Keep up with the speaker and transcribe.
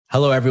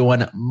Hello,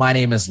 everyone. My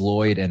name is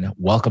Lloyd, and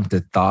welcome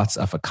to Thoughts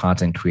of a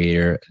Content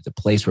Creator, the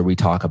place where we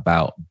talk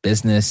about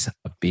business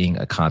of being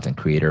a content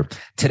creator.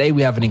 Today,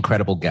 we have an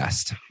incredible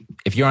guest.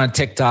 If you're on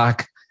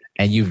TikTok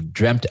and you've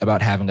dreamt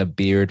about having a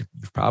beard,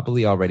 you've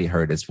probably already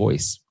heard his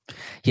voice.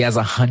 He has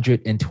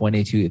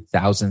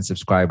 122,000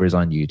 subscribers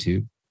on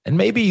YouTube, and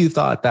maybe you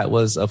thought that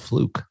was a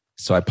fluke.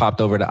 So I popped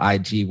over to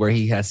IG where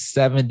he has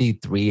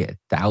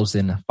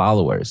 73,000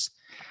 followers.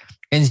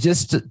 And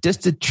just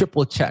to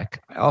triple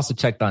check, I also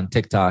checked on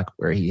TikTok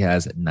where he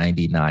has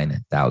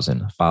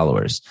 99,000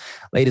 followers.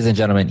 Ladies and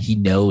gentlemen, he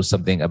knows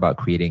something about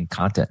creating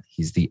content.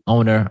 He's the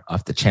owner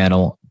of the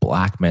channel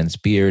Black Men's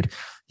Beard.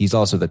 He's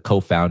also the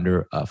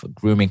co-founder of a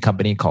grooming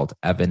company called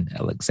Evan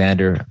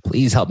Alexander.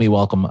 Please help me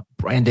welcome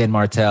Brandon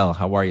Martell.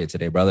 How are you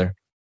today, brother?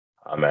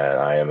 Oh, man,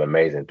 I am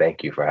amazing.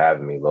 Thank you for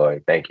having me,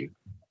 Lloyd. Thank you.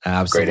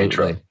 Absolutely.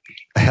 Great intro.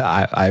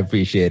 I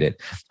appreciate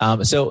it.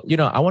 So,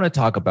 I want to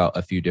talk about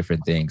a few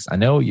different things. I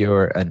know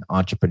you're an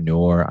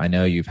entrepreneur. I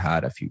know you've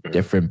had a few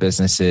different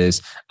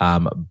businesses,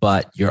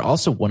 but you're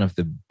also one of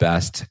the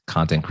best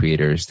content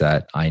creators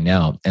that I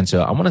know. And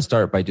so I want to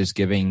start by just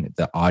giving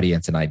the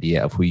audience an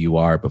idea of who you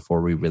are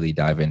before we really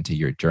dive into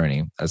your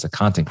journey as a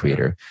content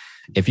creator.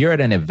 If you're at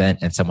an event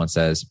and someone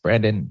says,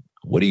 Brandon,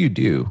 what do you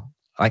do?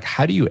 Like,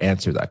 how do you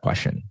answer that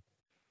question?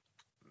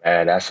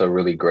 Man, that's a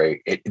really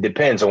great. It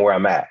depends on where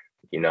I'm at.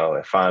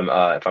 If I'm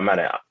at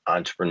an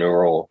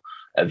entrepreneurial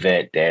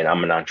event, then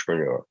I'm an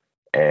entrepreneur,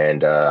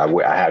 and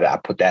I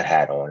put that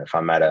hat on. If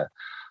I'm at a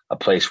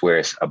place where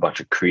it's a bunch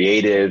of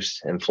creatives,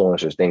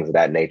 influencers, things of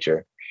that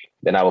nature,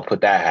 then I will put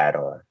that hat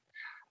on.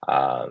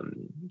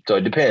 So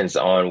it depends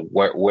on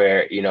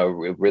where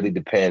it really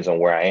depends on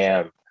where I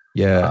am.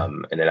 Yeah,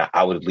 and then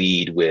I would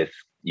lead with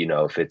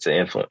if it's an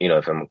influence,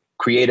 if I'm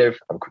creative,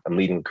 I'm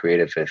leading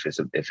creative. If it's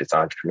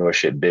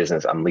entrepreneurship,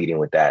 business, I'm leading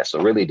with that. So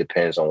it really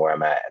depends on where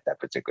I'm at that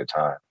particular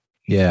time.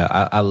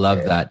 Yeah, I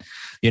love that.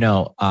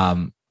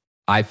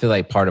 I feel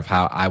like part of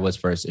how I was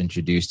first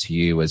introduced to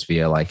you was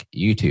via like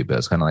YouTube. It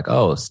was kind of like,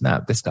 oh,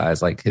 snap, this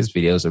guy's like, his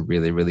videos are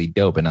really, really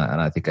dope. And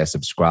I think I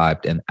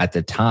subscribed. And at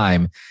the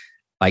time,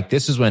 like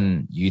this is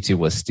when YouTube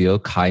was still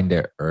kind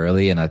of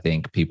early, and I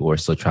think people were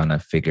still trying to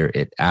figure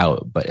it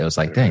out. But it was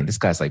like, dang, this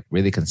guy's like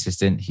really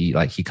consistent. He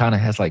kind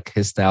of has like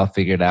his style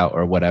figured out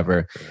or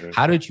whatever.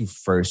 How did you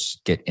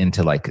first get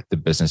into like the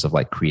business of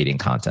like creating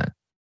content?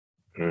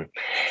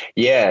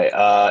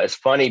 Yeah, it's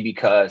funny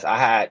because I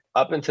had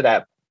up until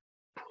that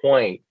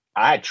point,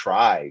 I had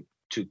tried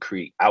to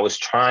create. I was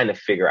trying to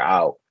figure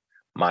out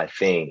my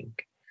thing.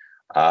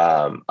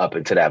 Up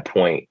until that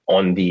point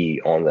on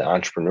the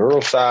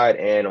entrepreneurial side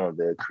and on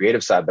the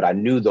creative side, but I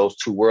knew those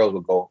two worlds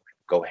would go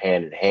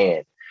hand in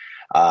hand.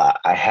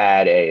 I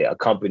had a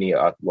company.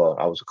 I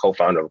was a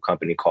co-founder of a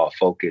company called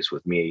Focus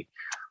with me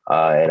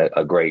and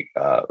a great,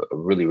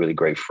 really, really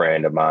great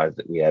friend of mine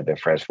that we had been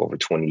friends for over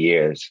 20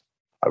 years.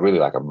 I really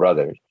like a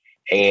brother,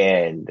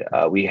 and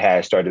we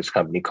had started this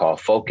company called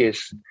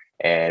Focus.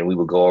 And we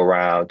would go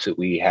around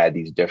we had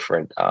these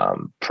different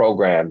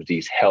programs,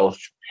 these health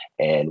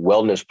and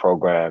wellness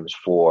programs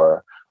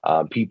for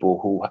people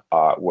who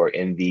were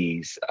in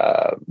these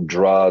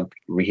drug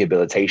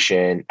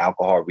rehabilitation,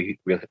 alcohol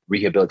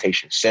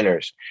rehabilitation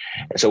centers.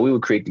 And so we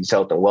would create these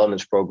health and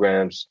wellness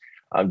programs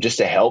just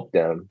to help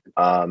them,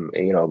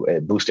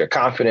 boost their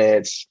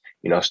confidence,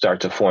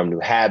 start to form new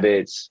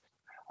habits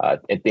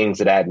and things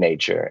of that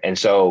nature. And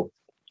so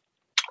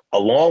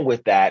along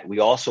with that, we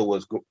also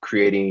was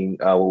creating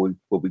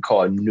what we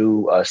call a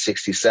new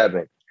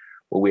 67,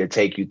 where we would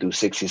take you through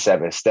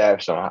 67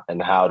 steps on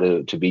how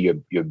to be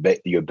your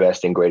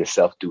best and greatest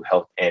self through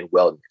health and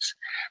wellness.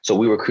 So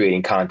we were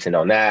creating content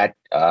on that,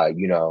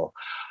 ebooks,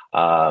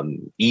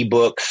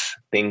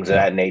 things of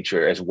that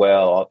nature as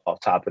well.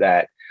 Off top of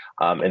that,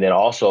 and then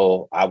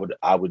also I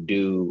would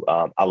do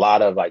a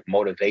lot of like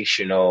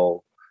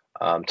motivational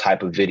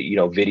type of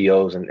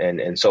videos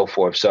and so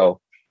forth. So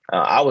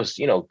I was,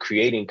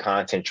 creating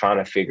content, trying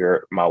to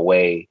figure my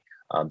way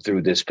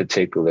through this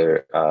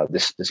particular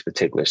this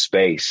particular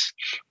space,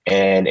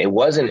 and it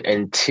wasn't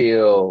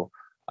until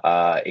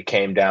it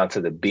came down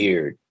to the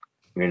beard,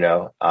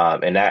 it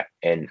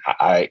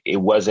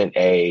wasn't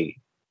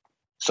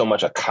so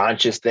much a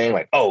conscious thing,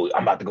 like, oh,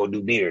 I'm about to go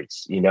do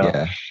beards,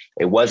 Yeah.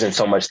 It wasn't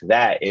so much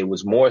that. It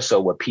was more so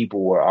what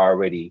people were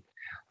already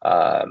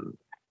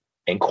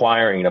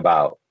inquiring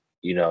about.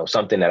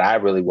 Something that I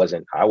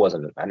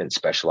didn't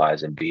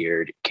specialize in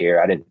beard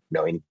care. I didn't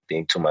know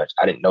anything too much.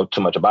 I didn't know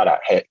too much about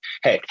it.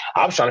 Heck,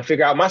 I was trying to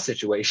figure out my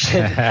situation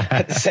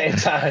at the same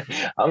time.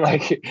 I'm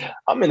like,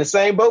 I'm in the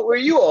same boat where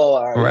you all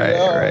are.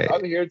 Right.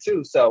 I'm here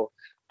too. So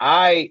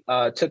I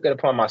took it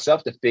upon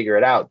myself to figure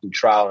it out through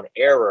trial and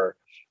error.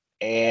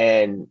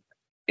 And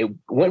it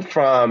went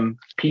from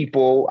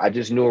people I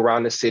just knew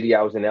around the city.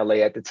 I was in LA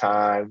at the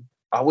time.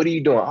 Oh, what are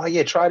you doing? Oh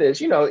yeah, try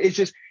this.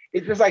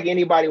 It's just like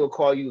anybody will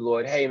call you,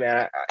 Lloyd. Hey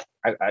man,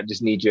 I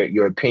just need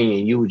your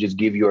opinion. You would just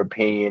give your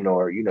opinion,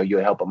 or,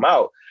 you'll help them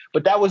out.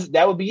 But that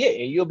would be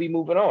it. And you'll be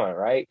moving on.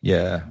 Right.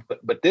 Yeah.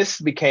 But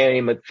this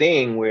became a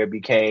thing where it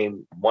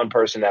became one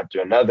person after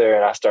another.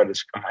 And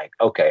I'm like,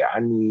 okay, I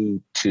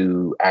need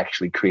to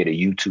actually create a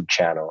YouTube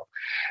channel,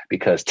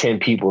 because 10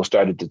 people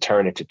started to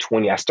turn into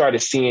 20. I started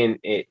seeing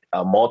it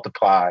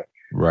multiply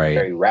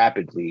very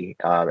rapidly.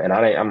 And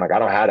I'm like, I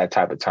don't have that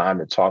type of time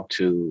to talk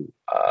to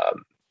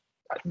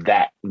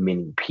that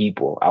many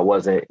people. I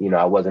wasn't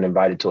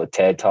invited to a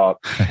TED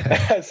Talk.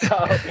 So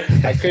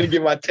I couldn't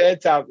get my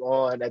TED Talk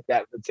on at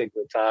that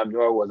particular time,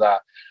 nor was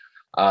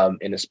I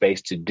in a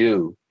space to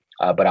do.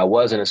 But I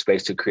was in a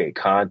space to create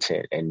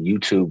content, and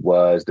YouTube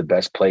was the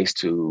best place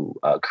to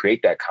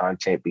create that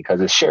content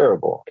because it's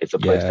shareable. It's a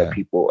place that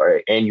people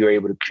are, and you're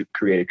able to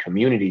create a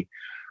community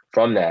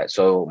from that.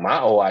 So my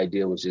whole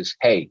idea was just,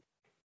 hey,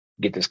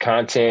 get this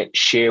content,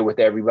 share with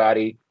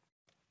everybody.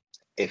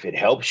 If it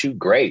helps you,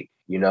 great,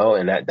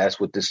 and that's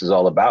what this is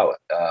all about.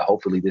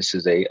 Hopefully this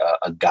is a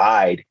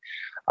guide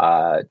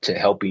to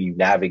helping you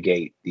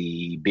navigate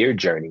the beer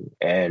journey.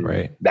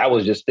 And that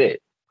was just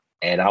it.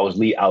 And I was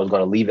going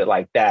to leave it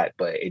like that,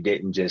 but it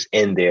didn't just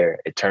end there.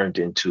 It turned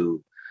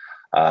into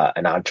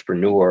an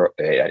entrepreneur,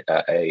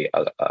 a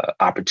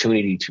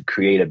opportunity to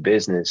create a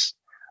business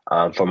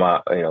for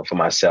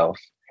myself,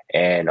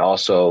 and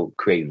also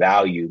create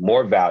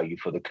more value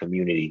for the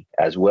community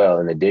as well.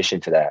 In addition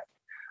to that,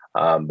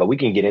 but we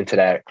can get into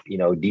that,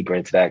 deeper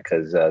into that,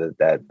 because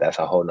that's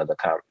a whole nother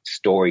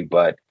story.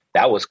 But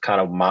that was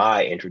kind of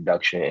my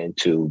introduction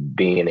into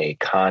being a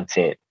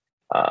content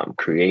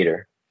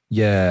creator.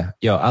 Yeah.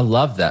 Yo, I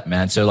love that,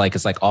 man. So like,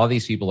 it's like all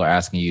these people are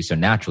asking you. So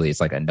naturally it's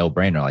like a no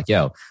brainer. Like,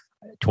 yo,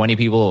 20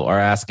 people are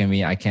asking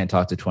me. I can't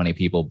talk to 20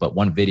 people, but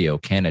one video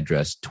can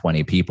address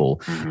 20 people.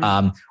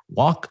 Mm-hmm.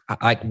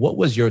 What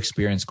was your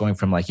experience going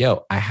from like,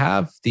 yo, I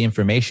have the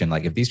information.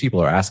 Like if these people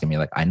are asking me,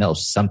 like, I know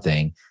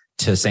something,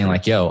 to saying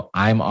like, yo,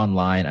 I'm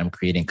online, I'm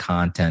creating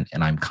content,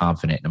 and I'm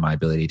confident in my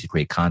ability to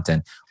create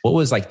content. What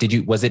was like,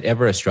 was it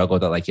ever a struggle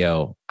that like,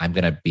 yo, I'm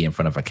going to be in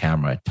front of a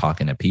camera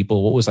talking to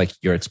people? What was like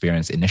your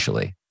experience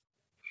initially?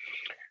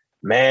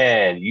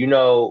 Man, you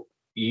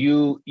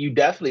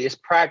definitely, it's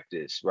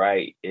practice,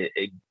 right?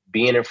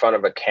 Being in front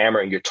of a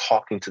camera and you're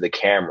talking to the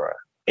camera.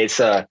 It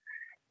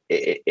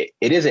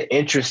is an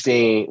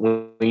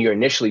interesting, when you're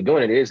initially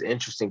doing it, it is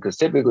interesting because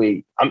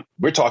typically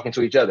we're talking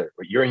to each other.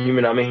 You're a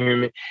human, I'm a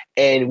human,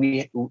 and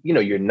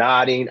you're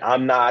nodding,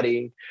 I'm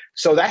nodding.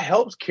 So that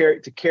helps carry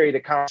the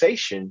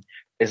conversation.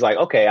 It's like,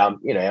 okay, am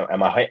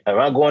I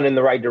going in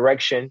the right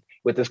direction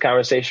with this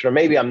conversation, or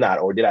maybe I'm not,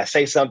 or did I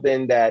say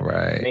something that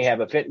may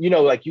have offended?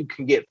 Like you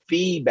can get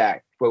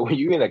feedback, but when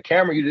you're in a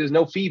camera, there's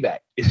no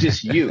feedback. It's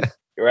just you,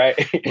 right?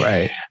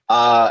 Right.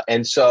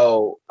 And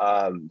so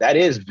that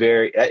is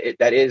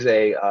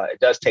it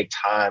does take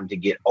time to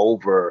get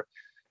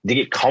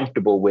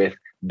comfortable with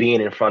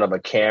being in front of a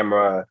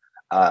camera,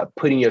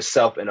 putting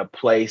yourself in a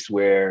place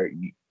where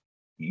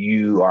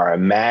you are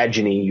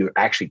imagining you're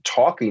actually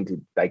talking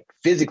to, like,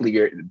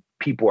 physically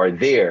people are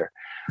there.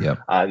 Yeah.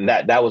 And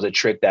that was a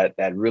trick that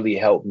really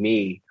helped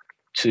me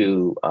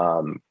to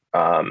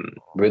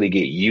really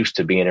get used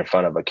to being in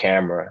front of a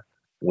camera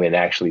when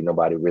actually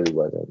nobody really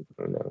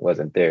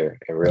wasn't there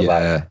in real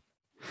life.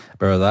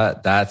 Bro,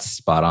 that's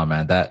spot on,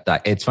 man. That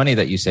it's funny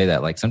that you say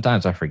that. Like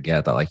sometimes I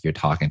forget that like you're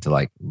talking to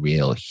like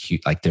real,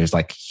 like there's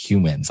like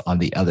humans on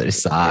the other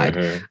side.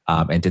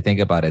 Mm-hmm. And to think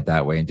about it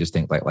that way and just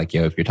think like,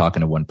 yo, if you're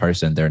talking to one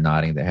person, they're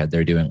nodding their head,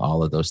 they're doing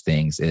all of those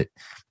things. It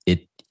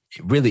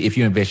really, if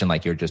you envision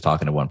like you're just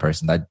talking to one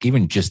person, that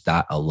even just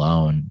that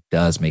alone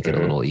does make it a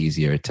little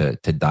easier to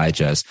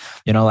digest.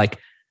 Like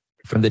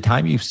from the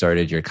time you've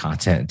started your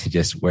content to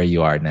just where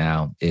you are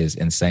now is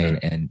insane.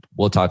 And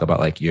we'll talk about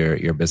like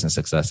your business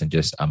success in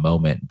just a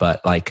moment.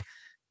 But like,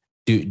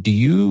 do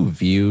you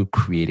view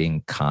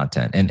creating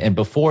content and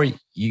before you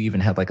even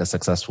had like a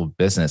successful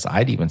business,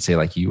 I'd even say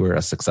like you were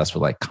a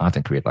successful like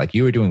content creator. Like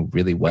you were doing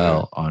really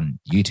well on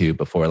YouTube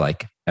before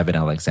like Evan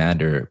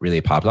Alexander really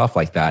popped off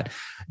like that.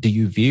 Do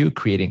you view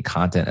creating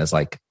content as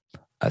like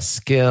a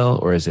skill,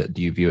 or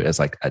do you view it as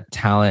like a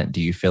talent?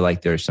 Do you feel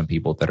like there's some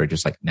people that are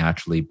just like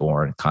naturally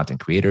born content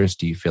creators?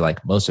 Do you feel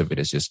like most of it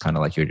is just kind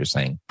of like you're just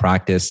saying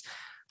practice?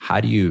 How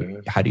do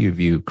you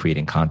view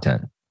creating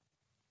content?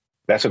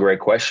 That's a great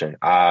question.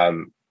 A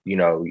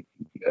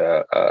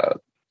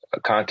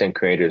content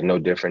creator is no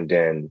different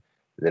than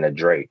a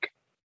Drake,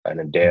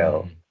 an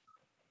Adele.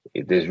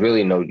 There's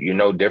really you're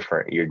no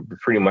different. You're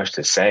pretty much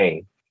the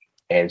same.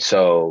 And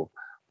so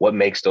what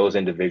makes those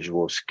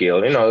individuals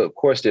skilled? Of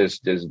course,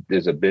 there's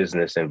a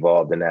business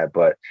involved in that.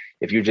 But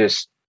if you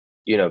just,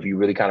 if you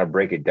really kind of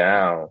break it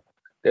down,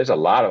 there's a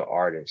lot of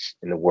artists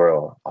in the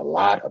world, a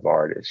lot of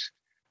artists.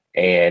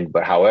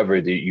 But however,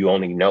 you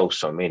only know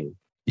so many.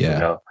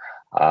 Yeah.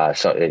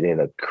 So then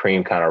the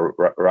cream kind of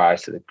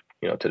rise to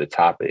the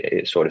top,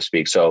 so to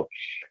speak. So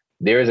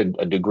there is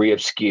a degree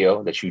of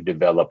skill that you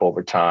develop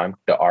over time.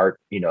 The art,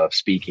 of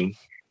speaking,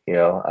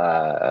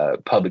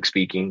 public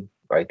speaking.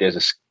 Right. There's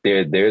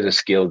a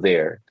skill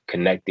there,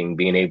 connecting,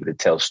 being able to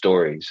tell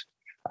stories,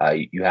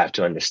 You have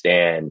to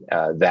understand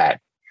that,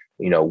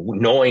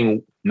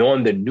 knowing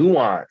the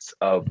nuance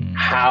of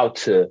how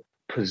to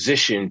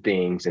position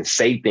things and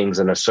say things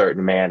in a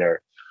certain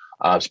manner,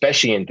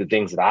 especially in the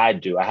things that I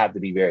do. I have to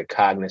be very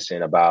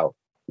cognizant about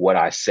what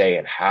I say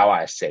and how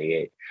I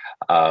say it,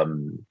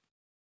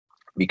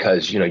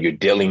 because, you're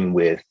dealing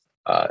with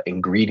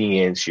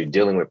ingredients, you're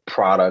dealing with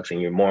products,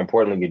 and more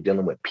importantly, you're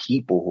dealing with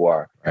people who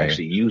are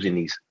actually using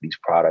these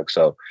products.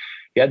 So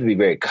you have to be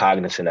very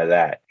cognizant of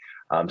that.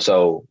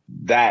 So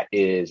that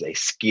is a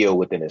skill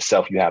within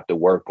itself you have to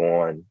work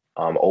on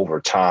over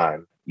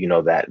time,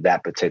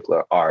 that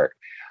particular art.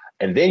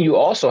 And then you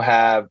also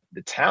have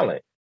the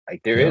talent.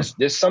 Like there's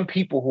some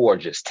people who are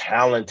just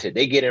talented.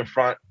 They get in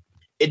front.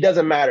 It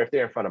doesn't matter if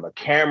they're in front of a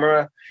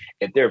camera,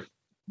 if they're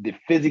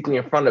physically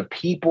in front of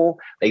people.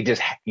 They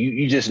just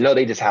you just know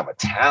they just have a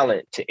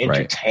talent to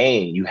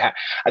entertain.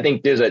 I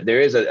think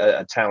there is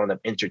a talent of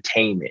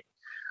entertainment,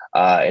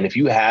 and if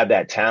you have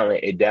that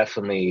talent, it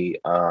definitely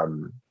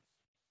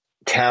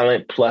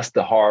talent plus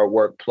the hard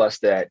work plus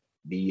the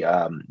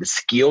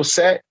skill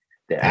set.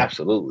 Then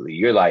absolutely,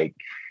 you're like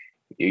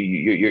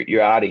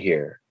you're out of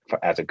here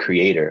as a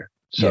creator.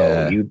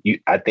 So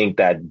I think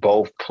that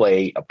both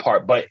play a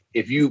part. But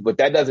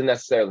that doesn't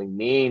necessarily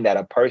mean that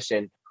a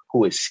person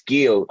who's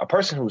skilled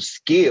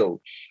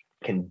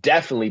can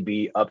definitely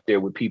be up there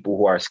with people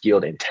who are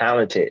skilled and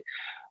talented.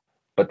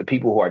 But the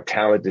people who are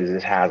talented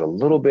just has a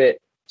little bit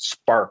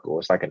sparkle.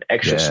 It's like an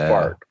extra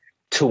spark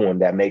to them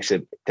that makes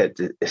it that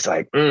it's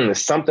like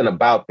there's something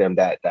about them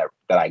that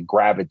I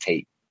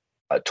gravitate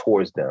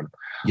towards them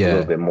a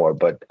little bit more.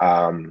 But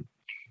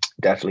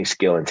definitely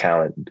skill and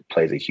talent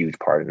plays a huge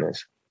part in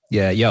this.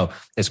 Yeah,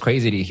 it's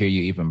crazy to hear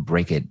you even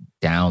break it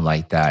down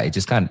like that. It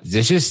just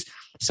there's just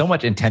so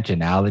much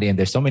intentionality and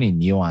there's so many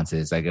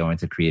nuances that go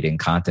into creating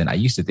content. I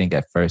used to think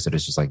at first that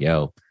it's just like,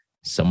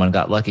 someone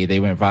got lucky, they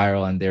went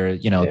viral and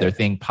their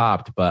thing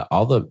popped. But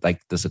all the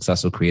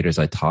successful creators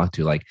I talk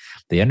to,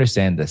 they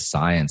understand the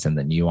science and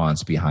the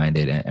nuance behind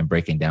it and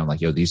breaking down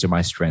these are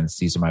my strengths,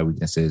 these are my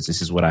weaknesses,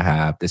 this is what I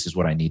have, this is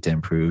what I need to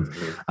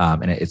improve.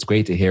 And it's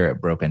great to hear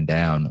it broken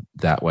down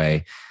that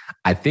way.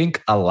 I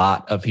think a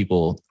lot of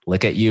people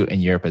look at you in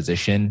your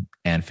position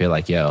and feel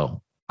like,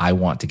 I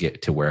want to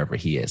get to wherever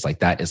he is.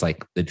 That is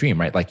the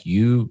dream, right?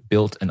 You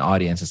built an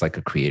audience as a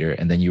creator,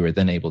 and then you were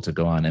then able to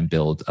go on and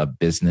build a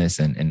business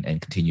and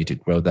continue to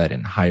grow that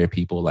and hire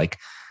people.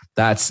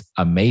 That's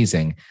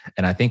amazing.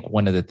 And I think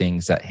one of the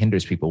things that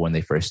hinders people when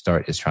they first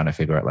start is trying to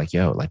figure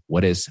out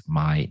what is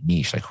my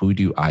niche? Who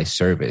do I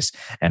service?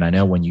 And I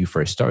know when you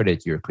first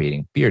started, you're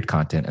creating beard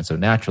content. And so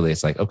naturally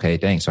it's okay,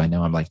 dang. So I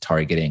know I'm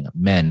targeting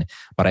men,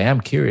 but I am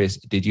curious,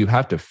 did you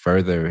have to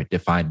further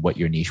define what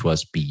your niche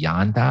was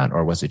beyond that?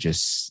 Or was it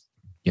just,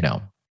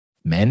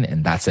 men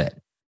and that's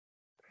it?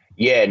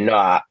 Yeah,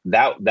 no,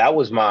 that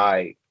was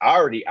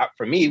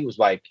for me, it was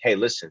hey,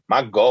 listen,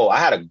 I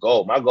had a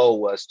goal. My goal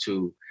was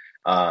to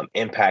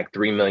impact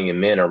 3 million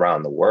men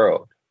around the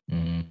world.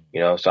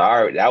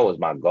 So that was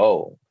my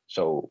goal.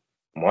 So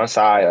once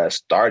I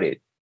started,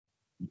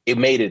 it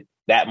made it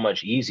that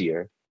much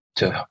easier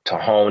to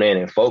hone in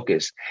and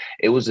focus.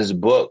 It was this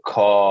book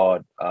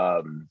called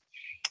The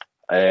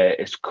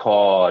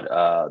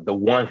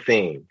One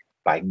Thing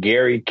by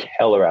Gary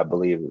Keller, I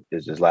believe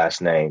is his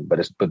last name,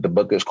 but the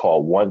book is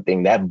called One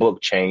Thing. That book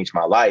changed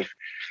my life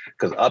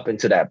because up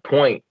until that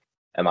point,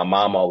 and my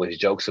mom always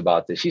jokes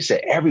about this. She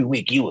said every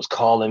week he was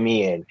calling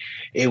me and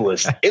it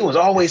was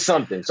always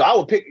something. So I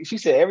would she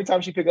said every time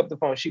she picked up the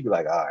phone, she'd be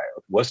like, all right,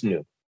 what's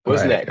new?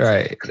 What's next?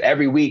 Right. Because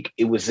every week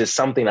it was just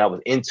something I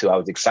was into. I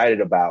was excited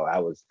about.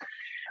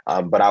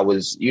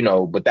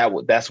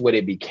 That's what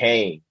it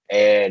became.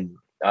 And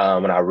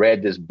when I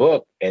read this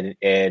book and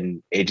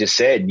it just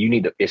said,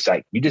 you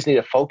just need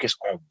to focus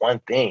on one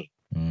thing.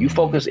 You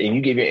focus and you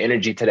give your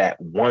energy to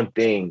that one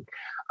thing.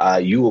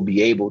 You will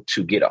be able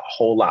to get a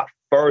whole lot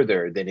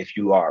further than if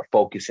you are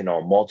focusing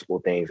on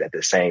multiple things at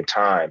the same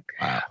time.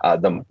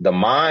 Wow. The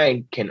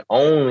mind can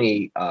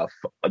only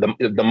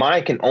the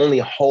mind can only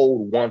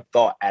hold one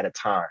thought at a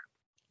time.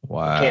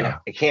 Wow.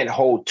 It can't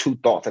hold two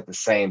thoughts at the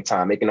same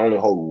time. It can only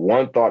hold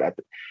one thought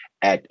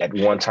at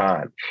one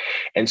time.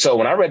 And so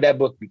when I read that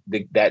book,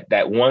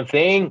 that one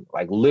thing,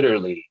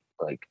 literally,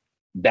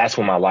 that's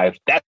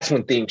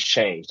when things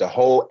changed.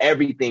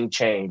 Everything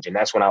changed. And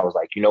that's when I was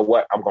like, you know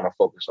what? I'm going to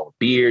focus on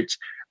beards.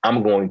 I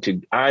want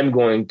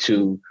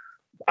to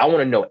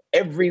know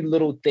every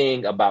little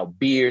thing about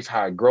beards,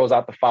 how it grows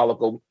out the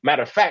follicle.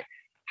 Matter of fact,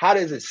 how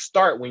does it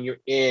start when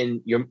you're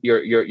in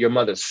your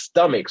mother's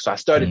stomach? So I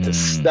started to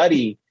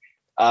study.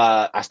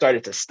 I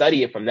started to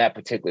study it from that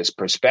particular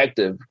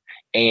perspective,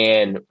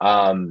 and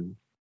I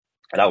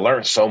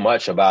learned so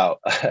much about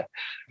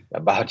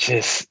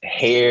just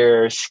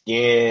hair,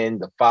 skin,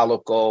 the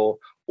follicle,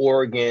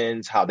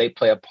 organs, how they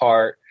play a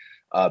part,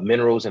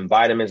 minerals and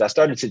vitamins. I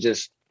started to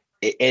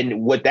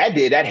and what that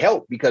did, that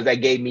helped because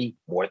that gave me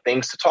more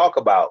things to talk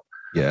about.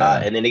 Yeah.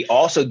 And then they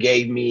also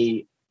gave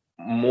me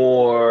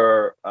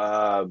more,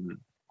 I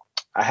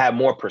had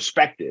more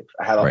perspective.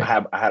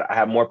 I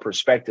had more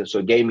perspective. So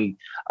it gave me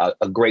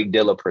a great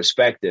deal of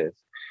perspective.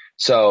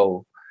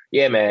 So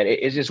yeah, man,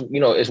 it's just,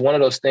 it's one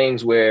of those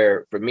things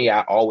where for me,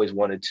 I always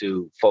wanted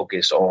to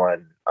focus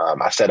on,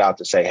 I set out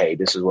to say, hey,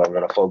 this is what I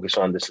want to focus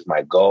on. This is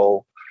my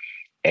goal.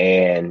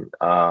 And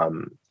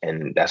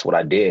that's what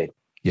I did.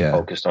 Yeah.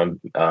 Focused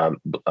on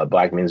a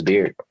black men's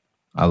beard.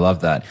 I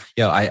love that.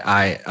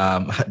 I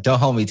don't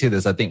hold me to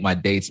this. I think my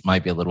dates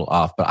might be a little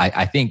off, but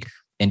I think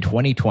in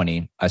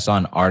 2020, I saw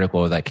an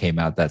article that came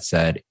out that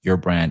said your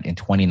brand in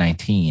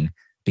 2019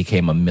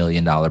 became $1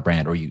 million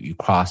brand, or you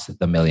crossed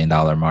the $1 million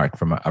mark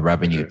from a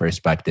revenue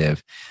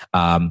perspective,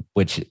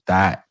 which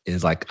that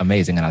is like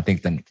amazing. And I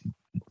think the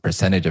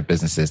percentage of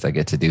businesses that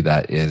get to do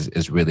that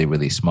is really,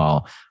 really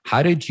small.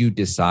 How did you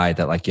decide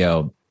that like,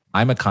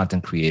 I'm a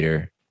content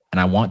creator and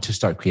I want to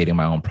start creating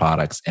my own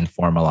products and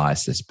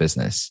formalize this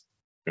business?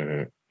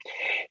 Mm-hmm.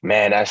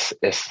 Man,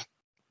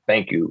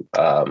 thank you.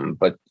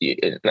 But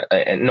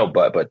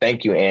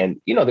thank you. And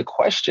the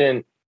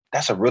question,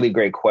 that's a really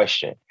great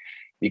question,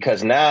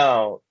 because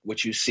now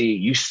what you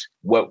see,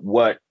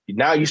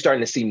 now you're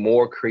starting to see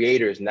more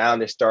creators. Now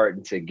they're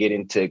starting to get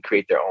into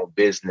create their own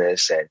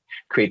business and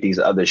create these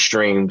other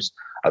streams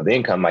of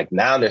income. Like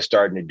now they're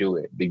starting to do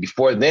it. But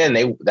before then,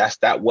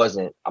 that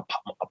wasn't a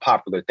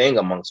popular thing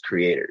amongst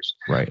creators.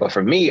 Right. But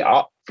for me,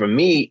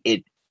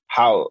 it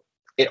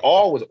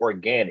all was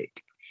organic.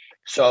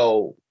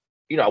 So,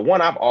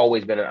 I've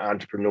always been an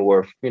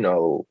entrepreneur,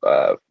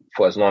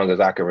 for as long as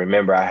I can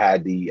remember. I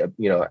had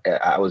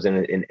I was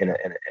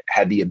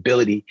had the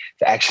ability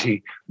to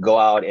actually go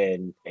out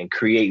and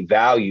create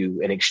value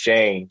in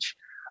exchange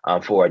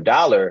for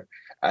 $1.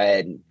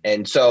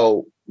 And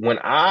so when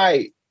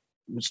I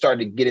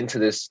started to get into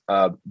this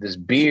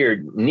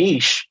beard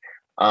niche,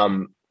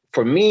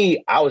 for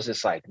me, I was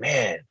just like,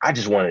 man, I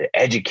just wanted to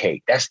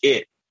educate. That's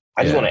it.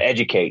 I just want to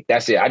educate.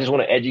 That's it. I just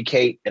want to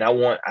educate, and I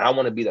want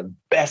to be the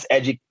best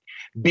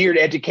beard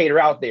educator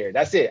out there.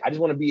 That's it. I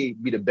just want to be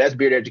the best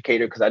beard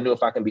educator, because I knew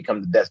if I can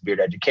become the best beard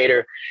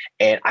educator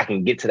and I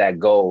can get to that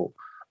goal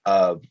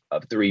of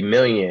 3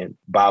 million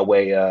by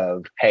way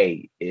of,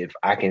 hey, if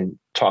I can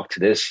talk to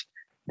this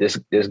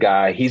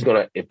guy, he's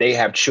gonna, if they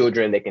have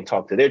children, they can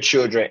talk to their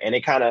children, and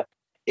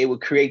it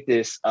would create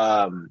this.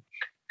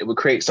 It would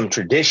create some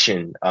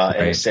tradition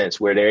in a sense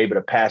where they're able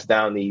to pass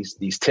down these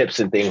tips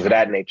and things of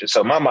that nature.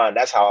 So in my mind,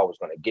 that's how I was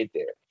going to get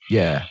there.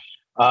 Yeah.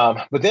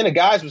 But then the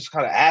guys was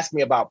kind of asking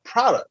me about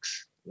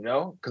products,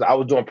 because I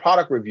was doing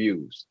product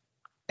reviews,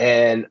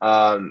 and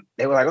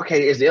they were like,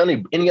 okay, is there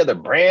any other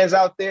brands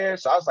out there?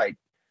 So I was like,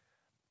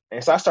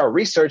 and so I started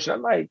researching.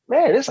 I'm like,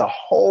 man, there's a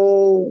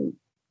whole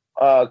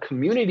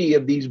community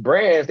of these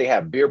brands. They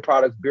have beard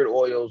products, beard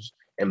oils,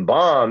 and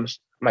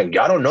balms. I'm like,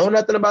 y'all don't know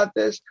nothing about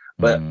this?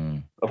 But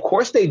of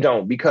course they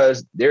don't,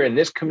 because they're in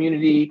this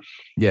community.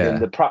 Yeah.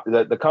 And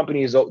the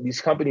companies,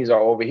 these companies are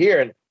over here.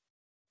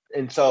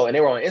 And they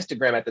were on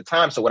Instagram at the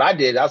time. So what I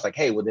did, I was like,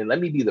 hey, well then let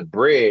me be the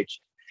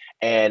bridge.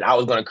 And I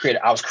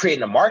was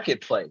creating a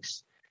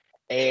marketplace.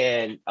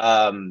 And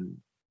I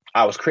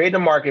was creating a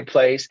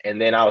marketplace. And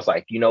then I was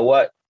like, you know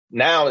what?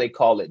 Now they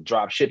call it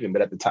drop shipping,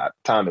 but at the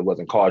time it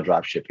wasn't called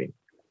drop shipping.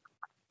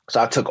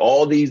 So I took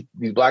all these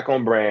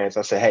Black-owned brands.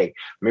 I said, hey,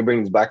 let me bring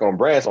these Black-owned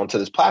brands onto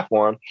this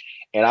platform,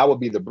 and I will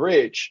be the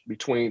bridge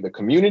between the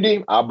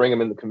community. I'll bring them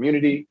in the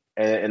community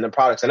and the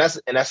products. And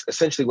that's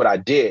essentially what I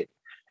did.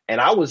 And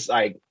I was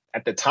like,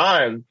 at the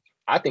time,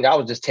 I think I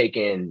was just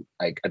taking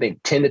 10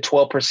 to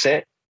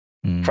 12%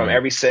 from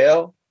every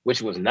sale,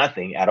 which was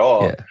nothing at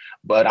all. Yeah.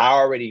 But I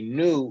already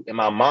knew in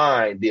my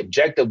mind, the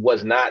objective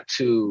was not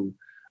to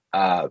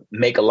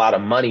make a lot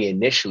of money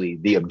initially.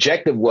 The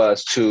objective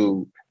was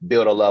to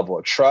build a level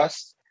of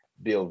trust,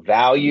 build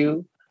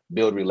value,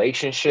 build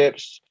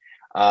relationships,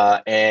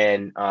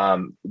 and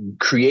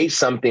create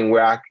something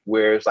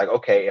where it's like,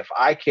 okay,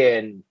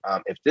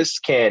 if this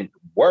can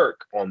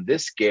work on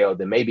this scale,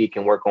 then maybe it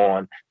can work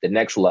on the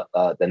next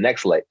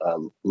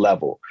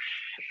level.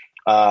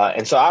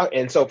 And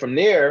so from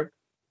there,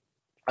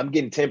 I'm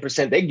getting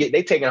 10%.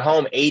 They taking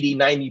home 80,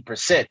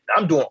 90%.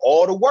 I'm doing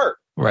all the work.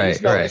 Right.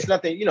 It's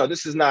nothing,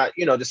 this is not,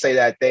 to say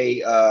that they,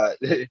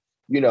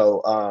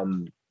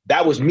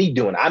 that was me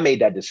doing it. I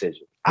made that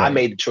decision. Right. I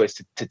made the choice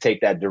to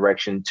take that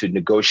direction, to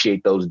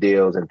negotiate those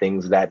deals and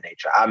things of that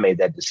nature. I made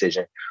that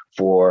decision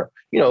for,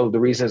 the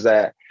reasons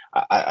that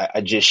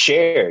I just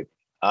shared.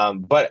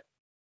 But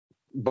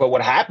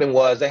what happened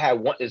was they had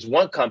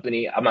one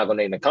company, I'm not going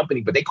to name the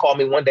company, but they called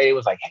me one day. It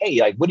was like, hey,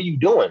 what are you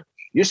doing?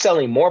 You're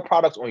selling more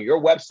products on your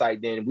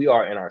website than we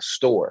are in our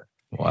store.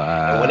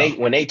 Wow. And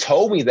when they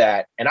told me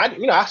that, and I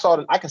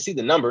can see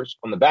the numbers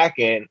on the back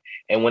end.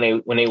 And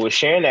when they were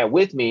sharing that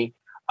with me,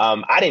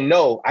 I didn't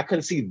know, I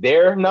couldn't see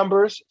their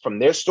numbers from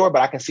their store,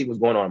 but I can see what's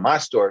going on in my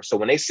store. So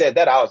when they said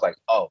that, I was like,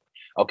 oh,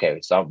 okay.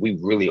 So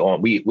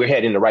we're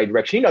heading in the right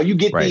direction.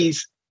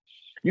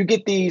 You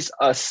get these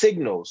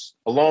signals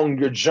along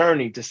your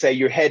journey to say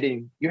you're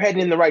heading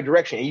in the right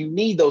direction, and you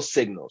need those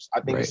signals.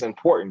 I think it's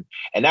important.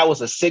 And that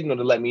was a signal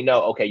to let me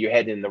know, okay, you're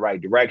heading in the right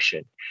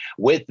direction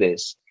with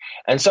this.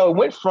 And so it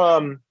went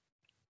from,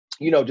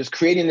 just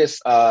creating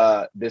this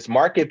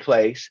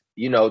marketplace,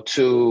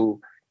 to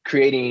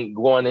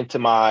going into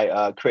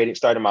my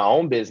starting my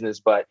own business.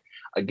 But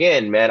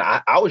again, man,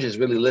 I was just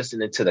really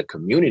listening to the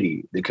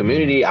community. The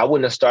community, I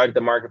wouldn't have started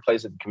the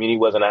marketplace if the community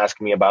wasn't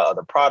asking me about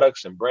other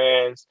products and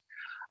brands.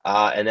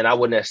 And then I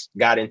wouldn't have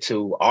got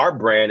into our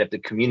brand if the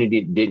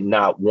community did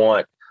not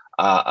want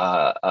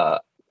a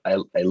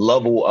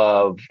level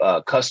of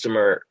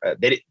customer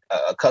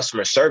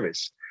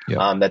service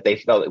that they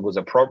felt it was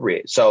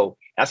appropriate. So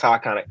that's how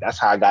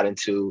I got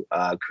into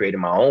creating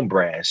my own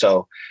brand.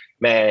 So,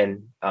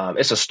 man,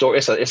 it's a story.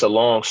 It's a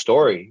long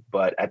story,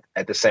 but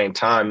at the same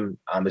time,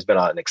 it's been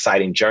an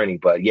exciting journey.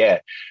 But yeah,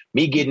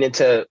 me getting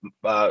into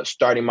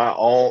starting my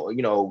own,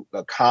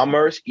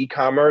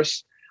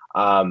 e-commerce.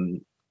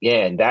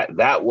 Yeah, and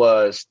that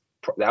was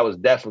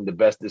definitely the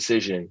best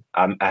decision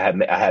I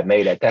had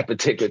made at that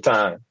particular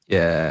time.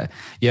 Yeah.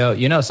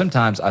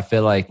 Sometimes I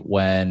feel like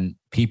when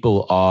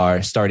people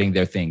are starting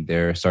their thing,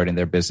 they're starting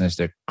their business,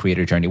 their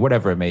creator journey,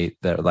 whatever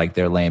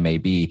their lane may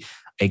be,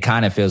 it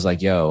kind of feels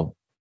like,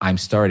 I'm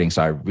starting,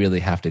 so I really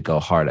have to go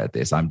hard at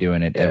this. I'm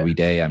doing it every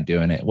day. I'm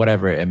doing it,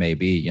 whatever it may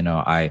be.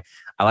 I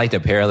like to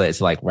parallel it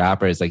to like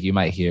rappers. Like you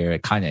might hear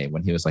Kanye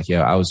when he was like,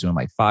 I was doing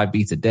like 5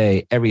 beats a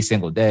day, every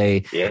single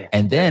day. Yeah.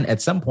 And then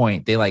at some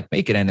point they like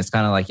make it. And it's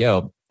kind of like,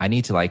 I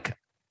need to like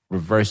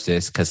reverse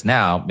this because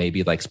now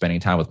maybe like spending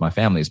time with my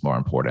family is more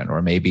important,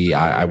 or maybe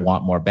I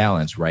want more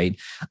balance. Right.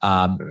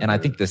 And I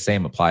think the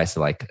same applies to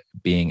like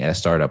being a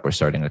startup or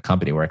starting a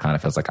company where it kind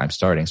of feels like I'm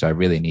starting. So I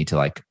really need to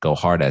like go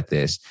hard at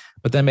this.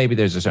 But then maybe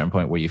there's a certain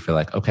point where you feel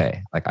like,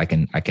 okay, like I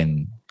can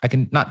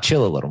not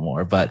chill a little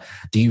more. But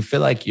do you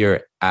feel like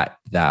you're at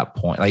that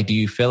point? Like, do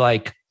you feel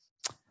like,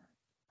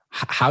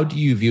 how do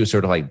you view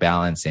sort of like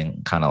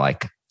balancing kind of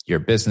like your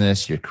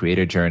business, your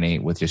creator journey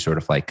with your sort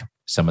of like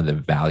some of the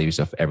values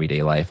of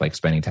everyday life, like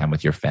spending time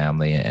with your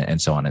family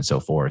and so on and so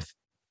forth?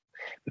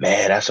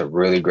 Man, that's a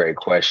really great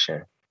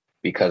question,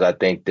 because I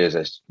think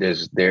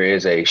there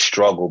is a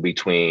struggle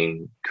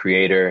between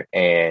creator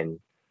and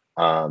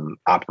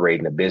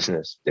operating a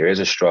business. There is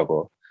a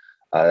struggle.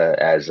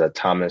 As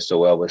Thomas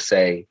Sowell would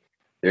say,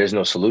 there is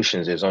no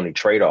solutions. There's only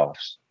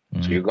trade-offs.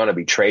 Mm-hmm. So you're going to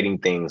be trading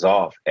things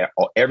off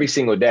every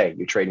single day.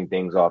 You're trading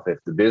things off. If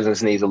the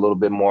business needs a little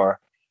bit more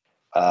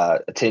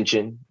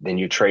attention, then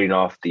you're trading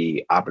off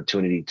the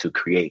opportunity to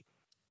create,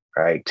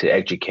 right? To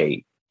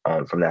educate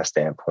from that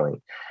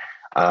standpoint.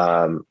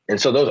 And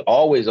so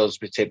those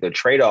particular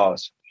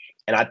trade-offs.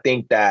 And I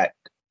think that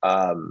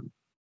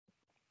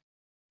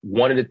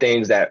one of the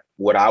things that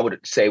what I would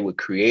say with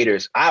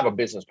creators, I have a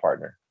business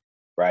partner,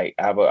 right?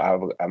 I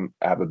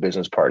have a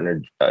business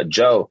partner,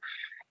 Joe,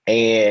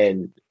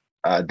 and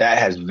that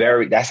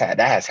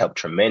has helped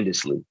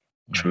tremendously.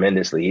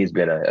 He's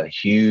been a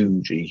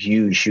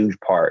huge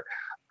part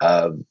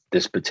of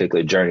this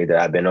particular journey that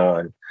I've been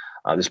on,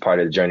 this part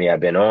of the journey I've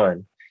been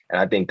on.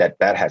 And I think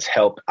that has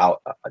helped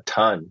out a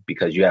ton,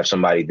 because you have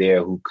somebody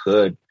there who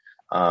could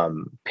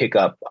pick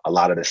up a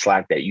lot of the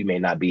slack that you may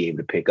not be able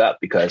to pick up.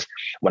 Because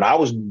when I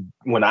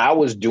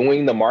was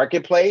doing the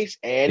marketplace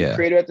and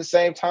creator at the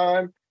same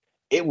time,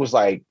 it was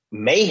like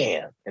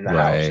mayhem in the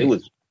house. It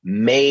was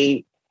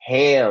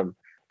mayhem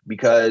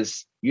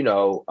because,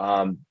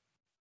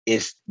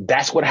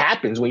 that's what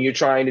happens when you're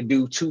trying to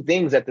do two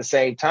things at the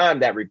same time.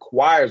 That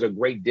requires a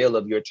great deal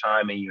of your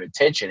time and your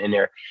attention, and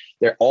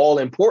they're all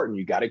important.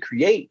 You got to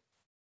create,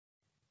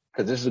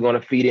 because this is going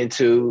to feed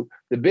into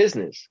the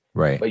business,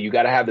 right? But you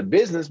got to have the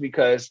business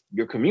because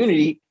your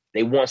community,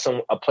 they want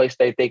a place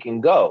that they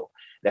can go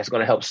that's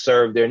going to help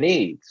serve their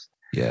needs.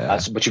 Yeah.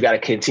 But you got to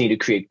continue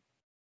to create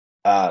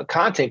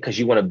content because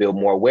you want to build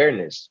more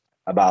awareness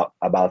about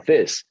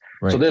this.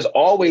 Right. So there's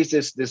always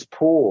this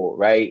pull,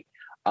 right?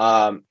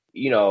 And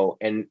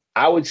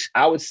I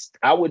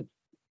would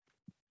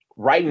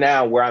right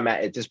now where I'm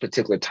at this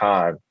particular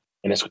time.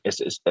 And it's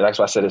that's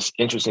why I said it's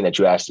interesting that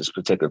you asked this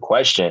particular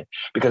question,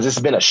 because it's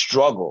been a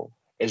struggle.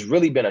 It's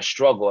really been a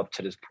struggle up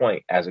to this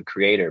point as a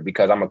creator,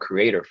 because I'm a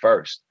creator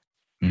first.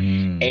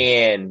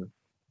 And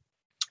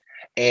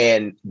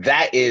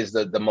that is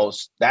the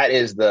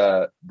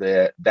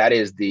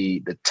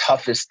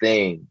toughest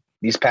thing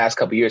these past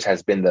couple of years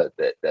has been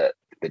the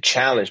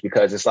challenge,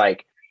 because it's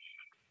like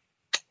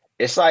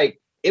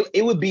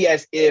it would be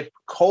as if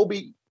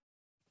Kobe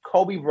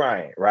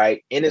Bryant,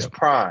 right, in his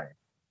prime,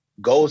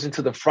 goes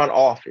into the front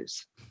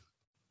office,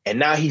 and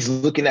now he's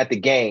looking at the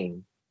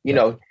game. He's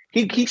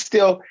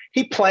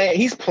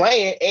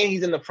playing and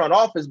he's in the front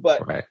office,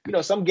 but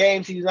some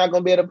games he's not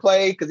going to be able to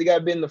play because he got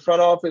to be in the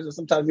front office, or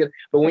sometimes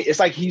it's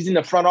like he's in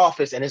the front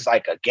office and it's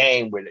like a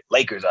game where the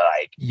Lakers are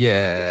like,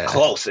 it's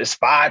close. It's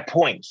 5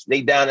 points.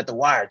 They down at the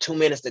wire, 2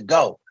 minutes to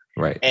go.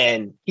 Right.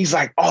 And he's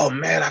like, oh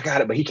man, I got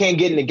it. But he can't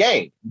get in the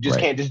game. You just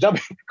can't just jump.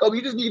 Kobe,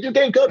 you just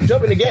can't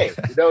jump in the game.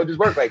 It just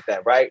work like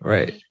that. Right.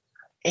 Right.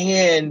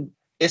 And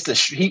it's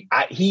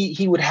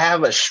he would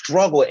have a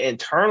struggle,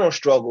 internal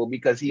struggle,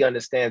 because he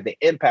understands the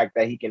impact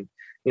that he can,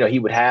 he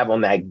would have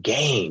on that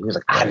game. He's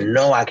like, I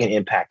know I can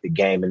impact the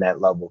game in that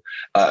level,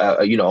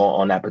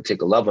 on that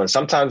particular level. And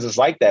sometimes it's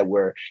like that,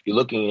 where you're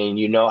looking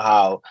and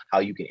how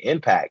you can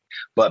impact,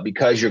 but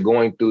because you're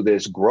going through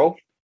this growth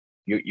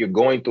you're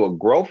going through a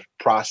growth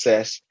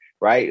process,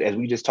 right? As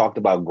we just talked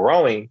about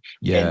growing,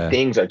 and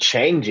things are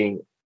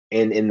changing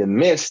in the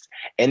midst,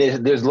 and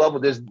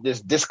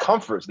there's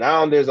discomforts.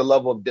 Now there's a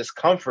level of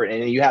discomfort,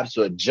 and you have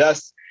to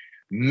adjust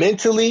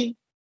mentally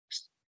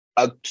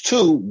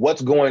to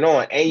what's going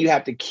on, and you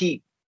have to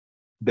keep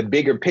the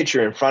bigger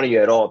picture in front of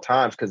you at all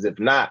times, because if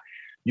not,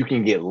 you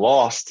can get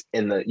lost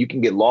in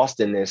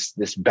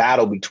this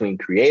battle between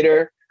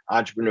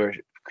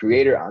entrepreneurship,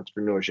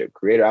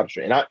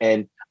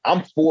 and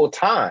I'm full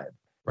time.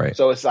 Right.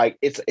 So it's like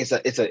the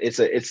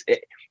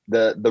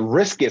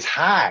risk is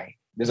high.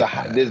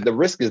 The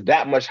risk is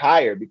that much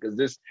higher because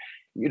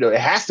it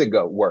has to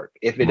go work.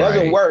 If it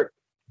doesn't work,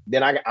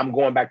 then I'm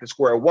going back to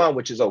square one,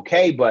 which is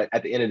okay. But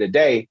at the end of the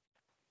day,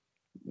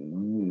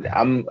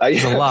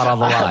 there's a lot on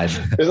the line.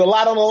 There's a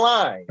lot on the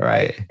line,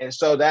 right? And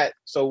so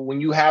when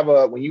you have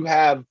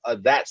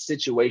that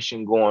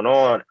situation going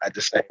on at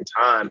the same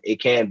time,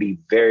 it can be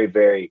very,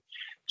 very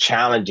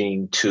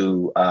challenging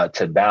to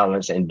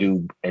balance and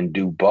do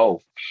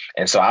both.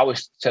 And so I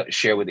would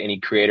share with any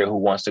creator who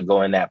wants to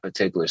go in that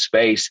particular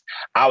space,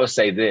 I would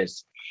say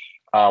this: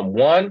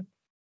 one,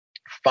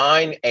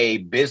 find a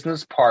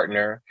business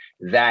partner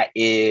that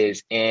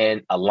is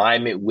in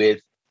alignment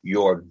with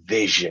your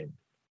vision.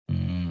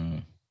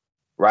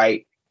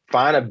 Right?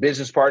 Find a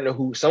business partner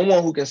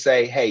someone who can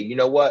say, hey, you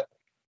know what?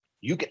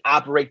 You can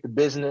operate the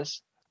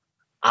business.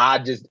 I'll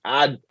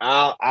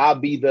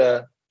be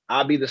the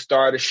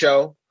star of the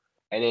show.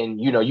 And then,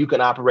 you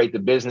can operate the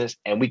business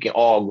and we can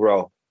all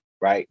grow,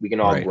 right? We can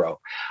all grow.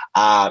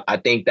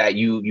 I think that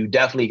you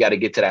definitely got to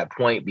get to that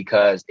point,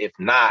 because if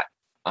not,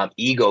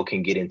 ego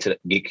can get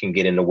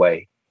in the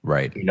way.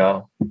 Right.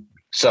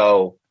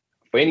 So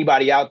for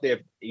anybody out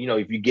there,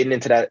 if you're getting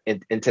into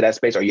that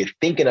space, or you're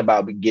thinking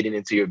about getting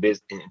into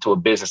a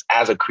business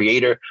as a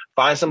creator,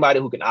 find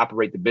somebody who can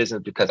operate the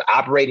business, because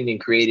operating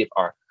and creative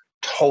are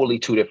totally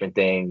two different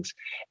things.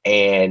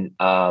 And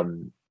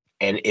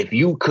if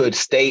you could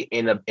stay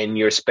in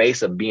your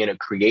space of being a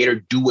creator,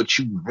 do what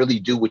you really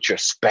do, what you're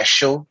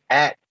special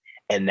at,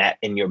 and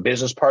your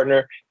business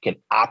partner can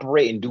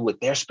operate and do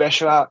what they're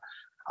special at.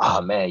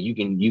 Oh man,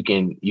 you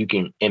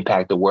can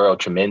impact the world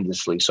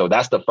tremendously. So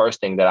that's the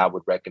first thing that I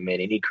would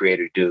recommend any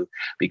creator do,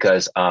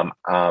 because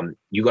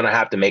you're gonna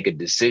have to make a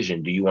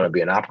decision. Do you want to be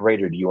an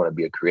operator? Or do you want to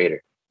be a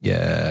creator?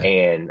 Yeah.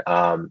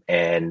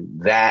 And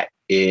that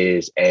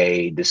is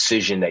a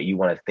decision that you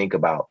want to think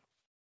about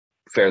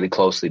fairly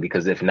closely,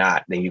 because if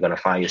not, then you're gonna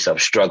find yourself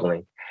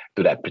struggling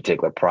through that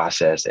particular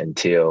process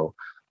until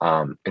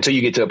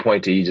you get to a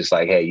point where you're just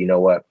like, hey, you know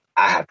what?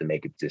 I have to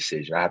make a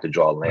decision. I have to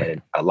draw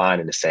a line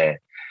in the sand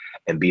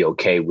and be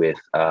okay with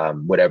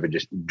whatever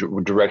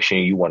direction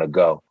you want to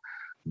go.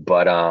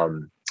 But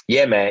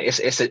yeah, man,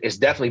 it's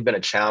definitely been a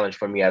challenge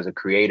for me as a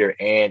creator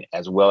and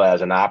as well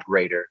as an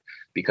operator,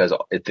 because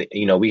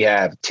we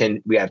have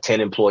 10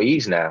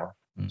 employees now.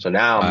 So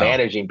now I'm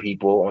managing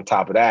people on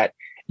top of that,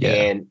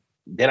 and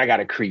then I got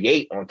to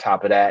create on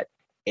top of that,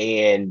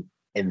 and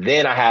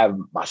then I have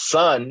my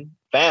son,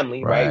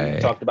 family, right?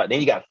 We talked about.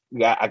 Then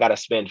I got to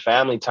spend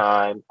family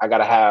time. I got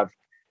to have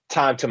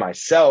time to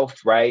myself,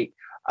 right?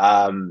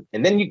 And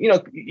then,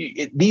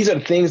 these are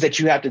things that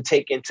you have to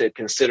take into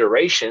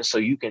consideration so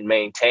you can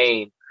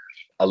maintain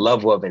a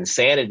level of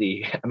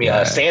sanity,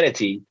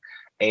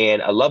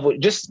 and a level,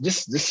 just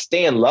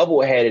staying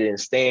level headed and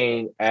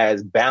staying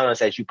as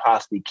balanced as you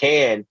possibly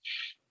can,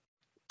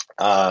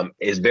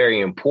 is very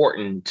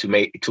important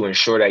to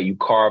ensure that you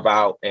carve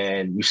out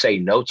and you say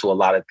no to a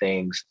lot of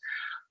things,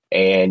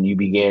 and you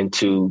begin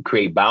to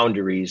create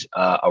boundaries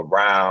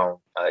around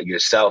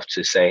yourself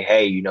to say,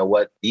 hey, you know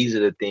what? These are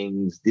the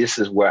things. This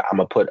is where I'm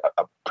going to put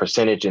a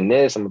percentage in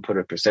this. I'm going to put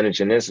a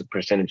percentage in this, a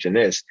percentage in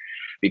this,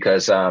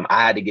 because I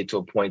had to get to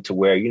a point to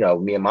where,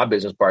 me and my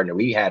business partner,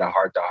 we had a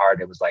heart to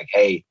heart. It was like,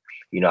 hey,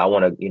 I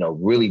want to,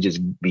 really just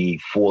be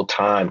full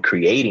time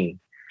creating.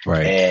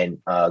 Right. And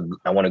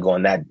I want to go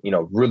on that,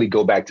 really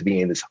go back to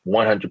being this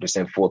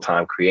 100% full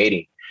time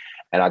creating.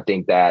 And I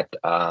think that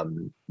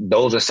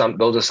those are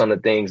some of the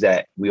things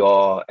that we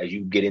all, as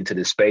you get into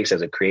this space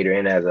as a creator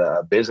and as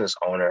a business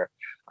owner,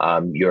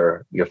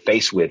 you're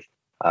faced with.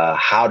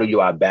 How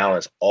do I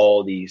balance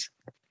all these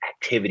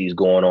activities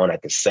going on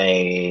at the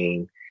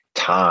same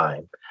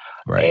time?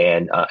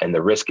 Right. And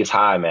the risk is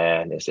high,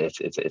 man. It's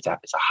a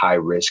high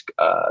risk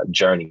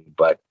journey,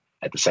 but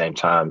at the same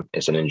time,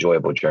 it's an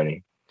enjoyable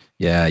journey.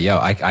 Yeah,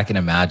 I can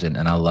imagine.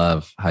 And I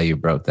love how you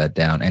broke that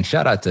down. And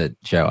shout out to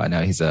Joe. I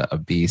know he's a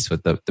beast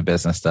with the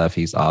business stuff.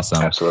 He's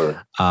awesome. Absolutely.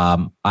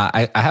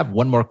 I have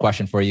one more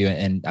question for you.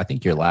 And I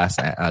think your last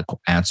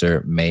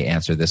answer may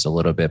answer this a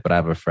little bit, but I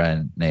have a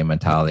friend named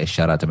Mentali,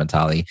 shout out to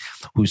Mentali,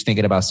 who's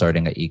thinking about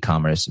starting an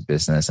e-commerce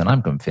business. And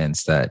I'm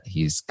convinced that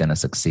he's going to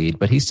succeed,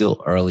 but he's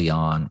still early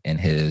on in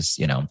his,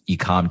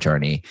 e-com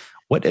journey.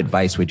 What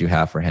advice would you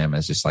have for him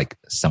as just like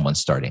someone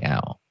starting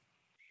out?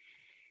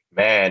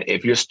 Man,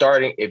 if you're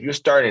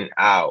starting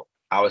out,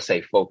 I would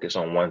say focus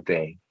on one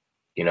thing,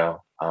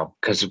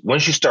 because when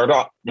you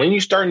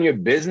start in your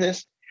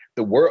business,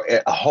 a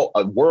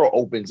world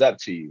opens up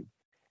to you.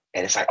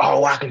 And it's like,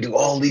 oh, I can do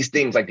all these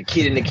things, like the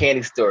kid in the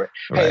candy store.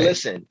 Right. Hey,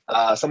 listen,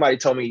 somebody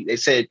told me, they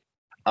said,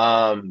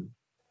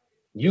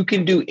 you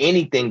can do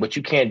anything, but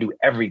you can't do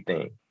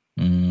everything.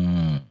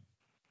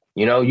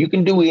 You know, you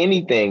can do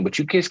anything, but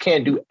you just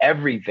can't do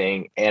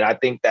everything. And I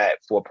think that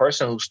for a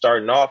person who's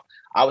starting off,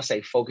 I would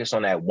say focus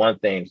on that one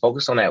thing,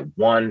 focus on that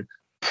one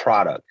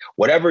product.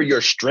 Whatever your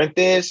strength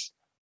is,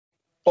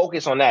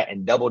 focus on that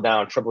and double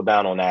down, triple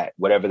down on that,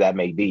 whatever that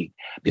may be,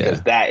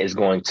 because that is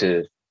going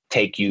to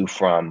take you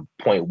from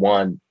point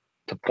 1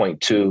 to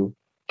point 2,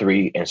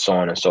 3, and so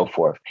on and so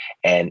forth.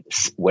 And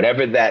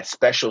whatever that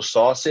special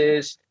sauce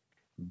is,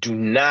 do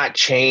not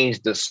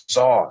change the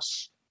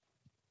sauce.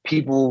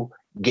 People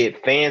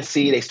get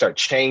fancy, they start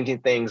changing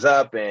things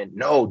up, and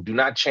no, do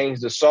not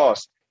change the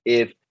sauce.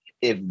 If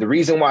the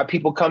reason why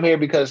people come here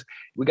because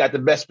we got the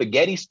best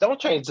spaghetti, don't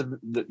change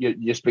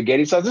your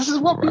spaghetti sauce. This is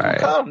what people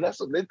come.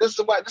 This is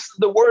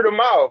the word of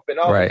mouth. And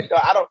all, you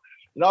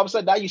know, all of a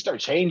sudden now you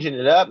start changing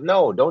it up.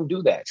 No, don't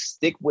do that.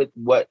 Stick with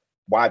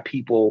why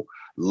people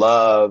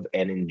love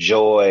and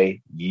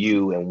enjoy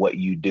you and what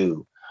you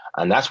do.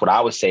 And that's what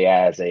I would say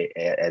as a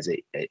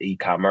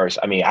e-commerce.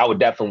 I mean, I would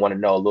definitely want to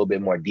know a little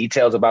bit more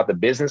details about the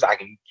business. I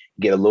can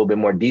get a little bit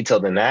more detail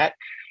than that.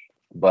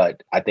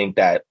 But I think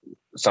that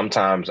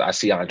sometimes I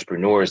see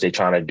entrepreneurs, they're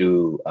trying to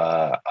do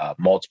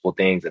multiple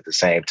things at the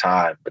same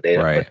time. But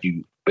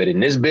but in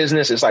this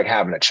business, it's like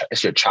having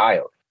it's your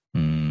child.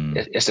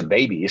 It's a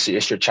baby. It's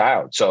your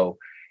child. So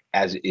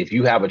if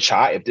you have a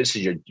child, if this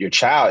is your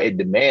child, it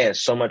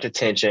demands so much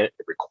attention. It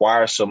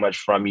requires so much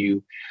from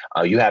you.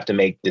 You have to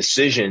make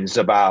decisions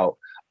about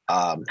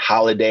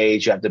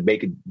holidays. You have to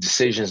make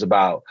decisions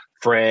about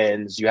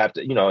friends. You have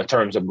to, you know, in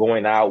terms of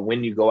going out,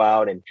 when you go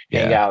out and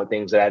hang out,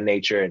 things of that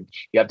nature. And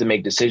you have to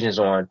make decisions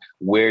on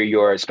where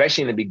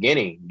especially in the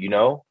beginning, you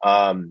know,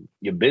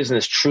 your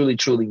business truly,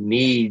 truly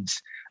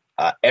needs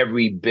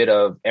every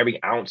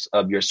ounce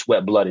of your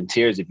sweat, blood, and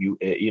tears, if you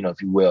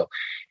will.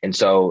 And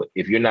so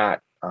if you're not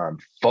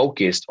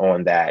focused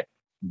on that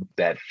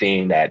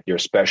thing, that your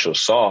special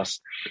sauce,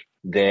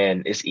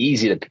 then it's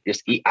easy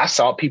I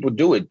saw people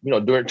do it, you know,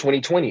 during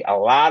 2020. A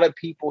lot of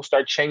people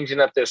start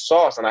changing up their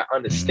sauce, and I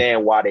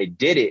understand why they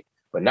did it.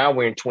 But now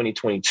we're in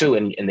 2022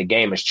 and the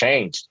game has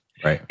changed.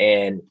 Right.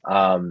 And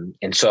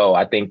so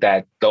I think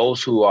that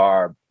those who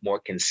are more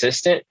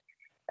consistent,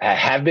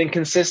 have been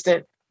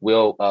consistent,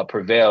 will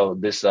prevail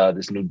this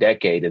new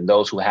decade. And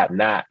those who have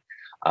not,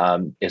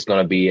 it's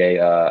going to be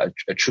a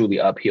truly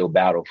uphill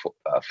battle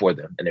for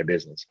them in their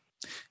business.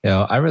 You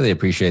know, I really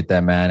appreciate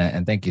that, man.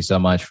 And thank you so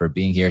much for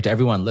being here. To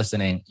everyone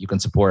listening, you can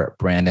support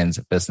Brandon's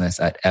business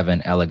at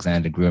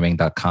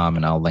evanalexandergrooming.com.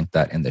 And I'll link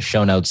that in the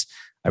show notes.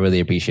 I really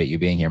appreciate you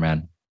being here,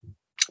 man.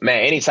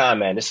 Man, anytime,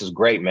 man. This is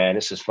great, man.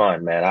 This is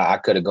fun, man. I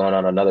could have gone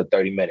on another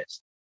 30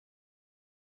 minutes.